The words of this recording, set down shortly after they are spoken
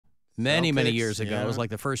Many, many Celtics, years ago. yeah. It was like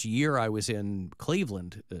the first year I was in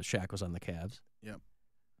Cleveland. Shaq was on the Cavs. Yep.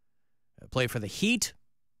 Played for the Heat.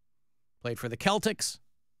 Played for the Celtics.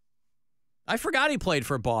 I forgot he played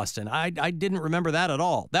for Boston. I didn't remember that at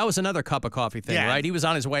all. That was another cup of coffee thing, right? He was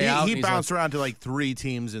on his way out. He bounced around to like 3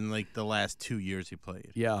 teams in like the last 2 years he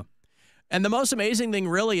played. Yeah. And the most amazing thing,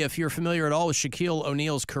 really, if you're familiar at all with Shaquille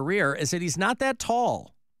O'Neal's career, is that he's not that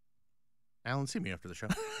tall. Alan, see me after the show.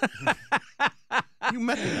 You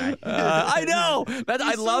met the guy. I know.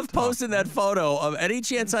 I so love tall. posting that photo of any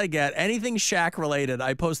chance I get, anything Shaq related,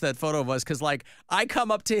 I post that photo of us because, like, I come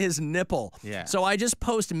up to his nipple. Yeah. So I just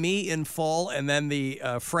post me in full, and then the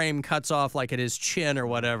frame cuts off, like, at his chin or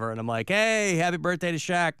whatever. And I'm like, hey, happy birthday to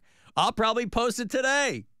Shaq. I'll probably post it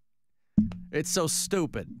today. It's so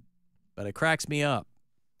stupid, but it cracks me up.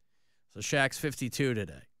 So Shaq's 52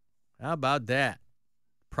 today. How about that?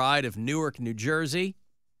 Pride of Newark, New Jersey.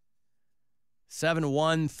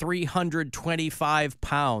 7'1", 325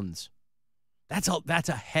 pounds. That's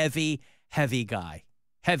a heavy, heavy guy.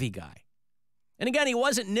 Heavy guy. And again, he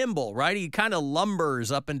wasn't nimble, right? He kind of lumbers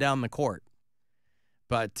up and down the court.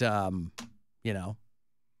 But, you know,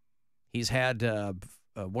 he's had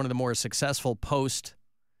one of the more successful post-pro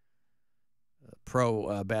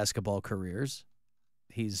basketball careers.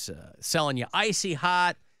 He's selling you icy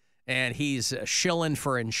hot. And he's shilling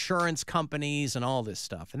for insurance companies and all this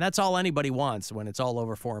stuff. And that's all anybody wants when it's all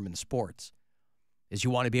over for him in sports, is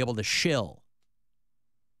you want to be able to shill.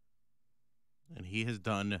 And he has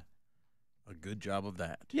done a good job of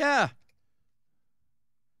that. Yeah.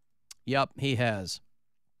 Yep, he has.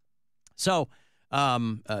 So,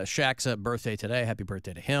 Shaq's birthday today. Happy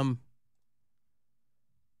birthday to him.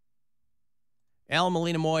 Alan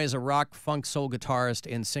Molina Moy is a rock, funk, soul guitarist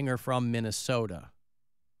and singer from Minnesota.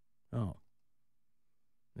 Oh.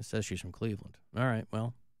 It says she's from Cleveland. All right,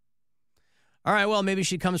 well. Maybe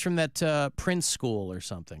she comes from that Prince school or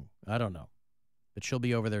something. I don't know. But she'll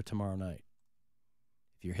be over there tomorrow night,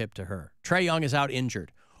 if you're hip to her. Trae Young is out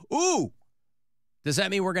injured. Ooh! Does that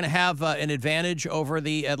mean we're going to have an advantage over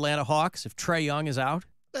the Atlanta Hawks if Trae Young is out?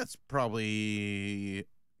 That's probably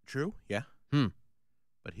true, yeah.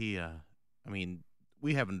 But he, I mean,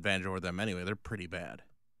 we have an advantage over them anyway. They're pretty bad.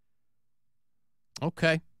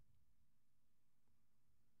 Okay.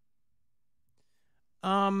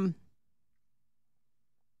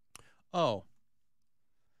 Oh.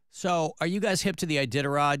 So, are you guys hip to the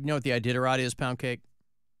Iditarod? You know what the Iditarod is, Poundcake?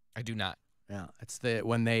 I do not. Yeah, it's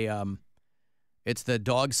it's the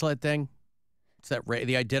dog sled thing. It's that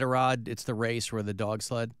the Iditarod. It's the race where the dog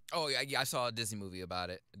sled. Oh yeah, I saw a Disney movie about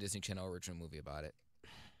it, a Disney Channel original movie about it,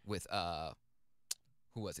 with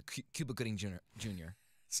who was it? Cuba Gooding Jr.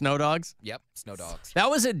 Snow Dogs. Yep, Snow Dogs. That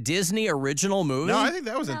was a Disney original movie. No, I think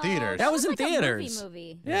that was in theaters. That was in like theaters. A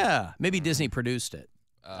movie. Yeah, maybe Disney produced it.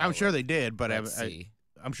 I'm sure they did, but let's see.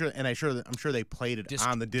 I'm sure they played it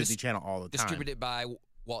on the Disney Channel all the time. Distributed by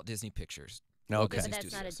Walt Disney Pictures. Okay. Walt But Disney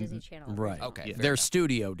that's not a Studios. Disney Channel. Right. original. Okay. Yeah. fair Their enough.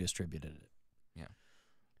 studio distributed it.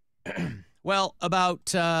 Yeah. Well,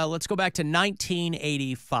 about let's go back to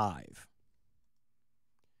 1985,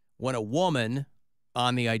 when a woman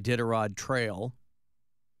on the Iditarod Trail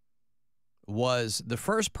was the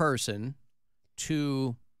first person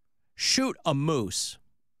to shoot a moose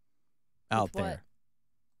out With what? there.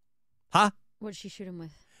 Huh? What did she shoot him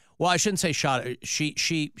with? Well, I shouldn't say shot.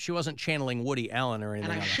 She wasn't channeling Woody Allen or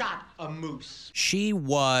anything. And I like that. shot a moose. She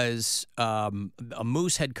was a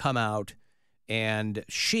moose had come out, and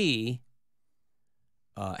she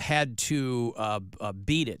had to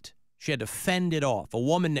beat it. She had to fend it off. A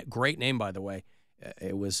woman, great name by the way.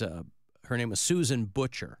 It was her name was Susan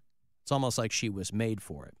Butcher. It's almost like she was made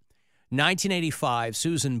for it. 1985,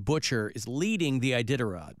 Susan Butcher is leading the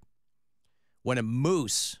Iditarod when a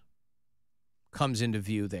moose comes into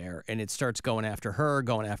view there, and it starts going after her,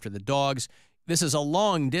 going after the dogs. This is a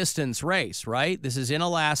long-distance race, right? This is in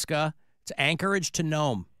Alaska. It's Anchorage to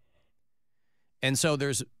Nome. And so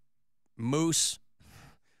there's moose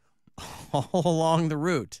all along the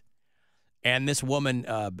route. And this woman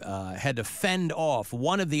had to fend off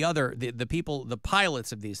one of the people, the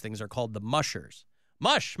pilots of these things are called the mushers.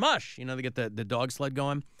 Mush, mush. You know, they get the dog sled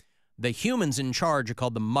going. The humans in charge are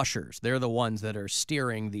called the mushers. They're the ones that are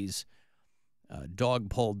steering these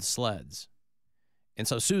dog-pulled sleds. And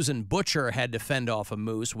so Susan Butcher had to fend off a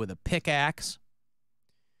moose with a pickaxe.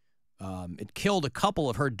 It killed a couple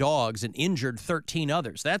of her dogs and injured 13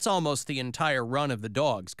 others. That's almost the entire run of the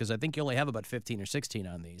dogs, because I think you only have about 15 or 16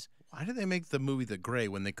 on these. Why did they make the movie The Gray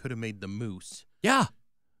when they could have made the moose? Yeah.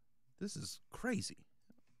 This is crazy.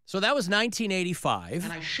 So that was 1985.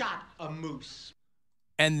 And I shot a moose.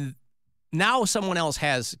 And now someone else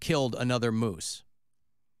has killed another moose.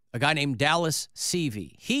 a guy named Dallas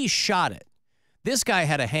Seavey. He shot it. This guy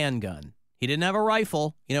had a handgun. He didn't have a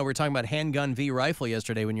rifle. You know, we were talking about handgun v. rifle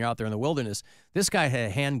yesterday when you're out there in the wilderness. This guy had a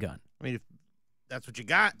handgun. I mean, if that's what you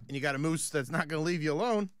got, and you got a moose that's not going to leave you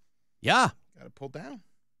alone. Yeah. Got to pull down.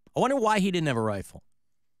 I wonder why he didn't have a rifle.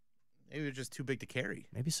 Maybe it was just too big to carry.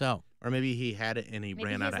 Maybe so. Or maybe he had it and he Maybe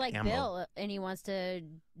ran he's out of like ammo. Bill, and he wants to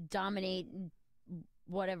dominate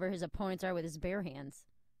whatever his opponents are with his bare hands.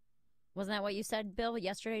 Wasn't that what you said, Bill,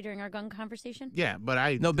 yesterday during our gun conversation? Yeah, but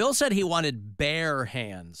I... No, Bill said he wanted bare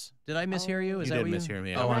hands. Did I mishear you? Is you that did what mishear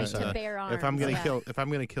me. Oh, right I'm to sorry. bare arms. If I'm gonna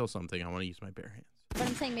yeah. kill something, I want to use my bare hands. But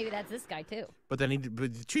I'm saying maybe that's this guy, too. But then he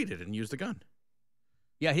cheated and used the gun.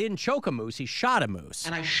 Yeah, he didn't choke a moose. He shot a moose.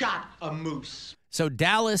 And I shot a moose. So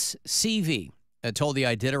Dallas CV told the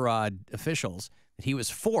Iditarod officials that he was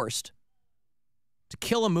forced to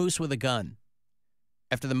kill a moose with a gun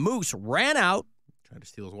after the moose ran out. Tried to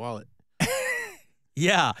steal his wallet.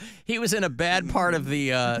 Yeah, he was in a bad part of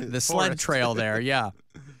the sled trail there. Yeah,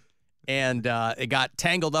 and it got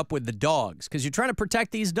tangled up with the dogs because you're trying to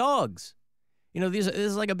protect these dogs. You know, this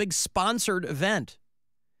is like a big sponsored event.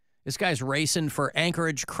 This guy's racing for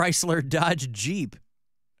Anchorage Chrysler Dodge Jeep.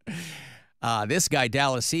 This guy,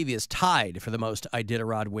 Dallas Seavey, is tied for the most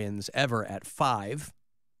Iditarod wins ever at 5.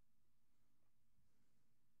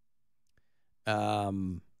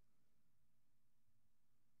 But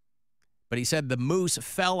he said the moose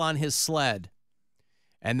fell on his sled,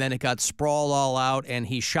 and then it got sprawled all out, and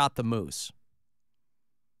he shot the moose.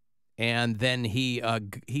 And then he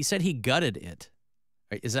said he gutted it.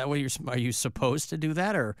 Is that what are you supposed to do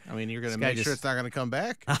that, or? I mean, you're gonna make sure it's not gonna come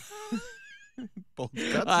back. Pull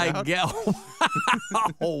the guts I out. get.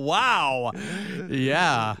 Oh, wow.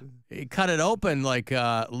 Yeah, he cut it open like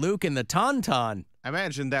Luke in the Tauntaun. I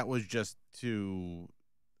imagine that was just to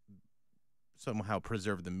somehow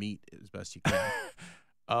preserve the meat as best you can.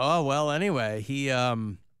 Oh, well, anyway, he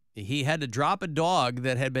had to drop a dog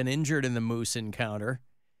that had been injured in the moose encounter,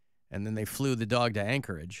 and then they flew the dog to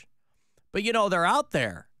Anchorage. But, you know, they're out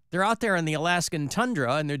there. They're out there in the Alaskan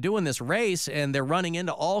tundra, and they're doing this race, and they're running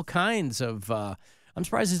into all kinds of I'm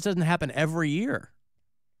surprised this doesn't happen every year.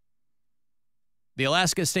 The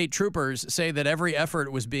Alaska State Troopers say that every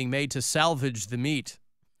effort was being made to salvage the meat.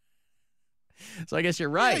 So I guess you're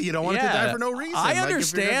right. Yeah, you don't want it to die for no reason. I Like, if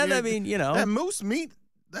understand. I mean, you know. That moose meat,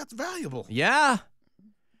 that's valuable. Yeah.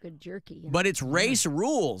 Good jerky. But it's race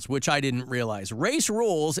rules, which I didn't realize. Race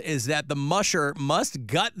rules is that the musher must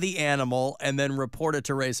gut the animal and then report it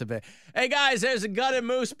to race event. Hey, guys, there's a gutted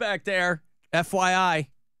moose back there. FYI.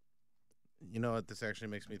 You know what this actually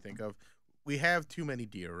makes me think of? We have too many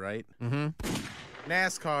deer, right? Mm-hmm.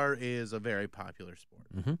 NASCAR is a very popular sport.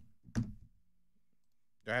 Mm-hmm.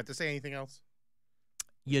 Do I have to say anything else?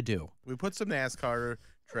 You do. We put some NASCAR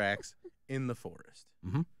tracks in the forest.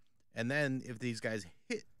 Mm-hmm. And then if these guys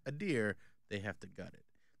hit a deer, they have to gut it.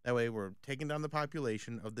 That way we're taking down the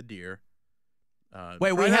population of the deer. Wait, we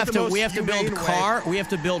probably not have the to most build humane way. we have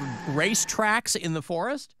to build race tracks in the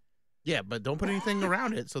forest? Yeah, but don't put anything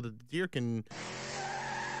around it so that the deer can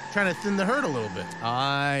try to thin the herd a little bit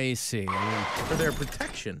I see. for their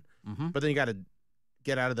protection. Mm-hmm. But then you got to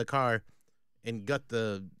get out of the car and gut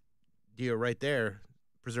the deer right there,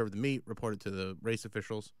 preserve the meat, report it to the race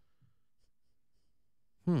officials.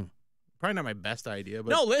 Probably not my best idea,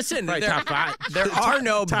 but No, listen, probably top 5. there are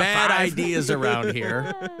no Top bad 5. ideas around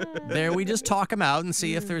here. We just talk them out and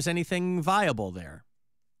see if there's anything viable there.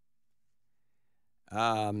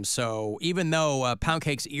 So even though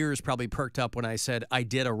Poundcake's ears probably perked up when I said I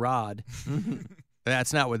did a rod,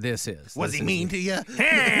 that's not what this is. Was he mean to you? You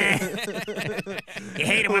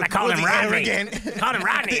hate it when I call him Rodney. Called him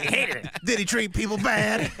Rodney. You hated it. Did he treat people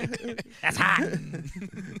bad? That's hot.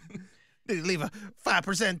 Did he leave a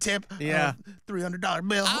 5% tip? Yeah. $300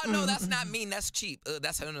 bill? No, that's not mean. That's cheap.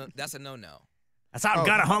 That's a no-no. That's how I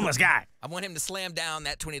got a homeless guy. I want him to slam down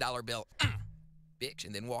that $20 bill, bitch,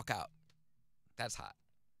 and then walk out. That's hot.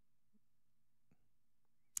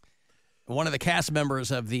 One of the cast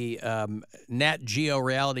members of the Nat Geo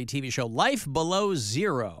reality TV show Life Below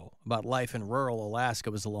Zero about life in rural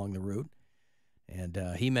Alaska was along the route. And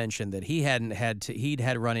he mentioned that he'd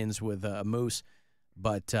had run-ins with a moose,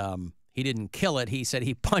 but he didn't kill it. He said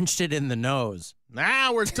he punched it in the nose.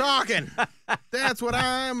 Now we're talking. That's what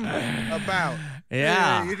I'm about.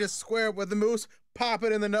 Yeah. You just square up with the moose, pop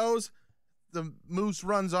it in the nose. The moose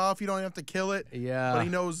runs off. You don't have to kill it. Yeah. But he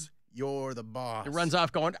knows you're the boss. It runs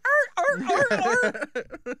off going, arr, arr, arr, arr.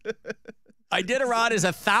 Iditarod is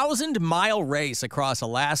a 1,000-mile race across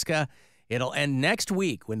Alaska. It'll end next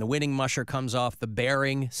week when the winning musher comes off the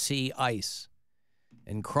Bering Sea ice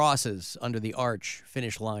and crosses under the arch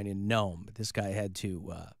finish line in Nome. But this guy had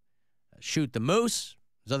to shoot the moose.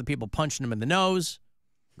 There's other people punching him in the nose.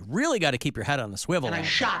 You really got to keep your head on the swivel. And I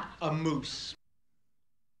shot a moose.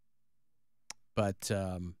 But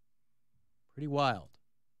pretty wild.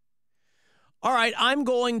 All right, I'm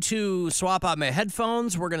going to swap out my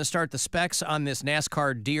headphones. We're going to start the specs on this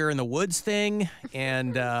NASCAR Deer in the Woods thing,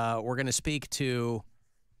 and we're going to speak to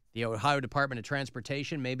the Ohio Department of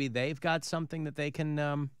Transportation. Maybe they've got something that they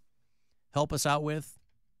can help us out with.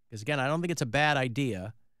 Because, again, I don't think it's a bad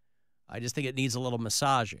idea. I just think it needs a little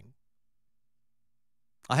massaging.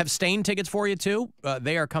 I have Stain tickets for you, too.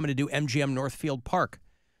 They are coming to do MGM Northfield Park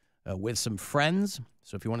with some friends.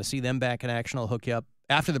 So if you want to see them back in action, I'll hook you up.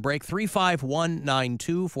 After the break,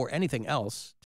 35192 for anything else.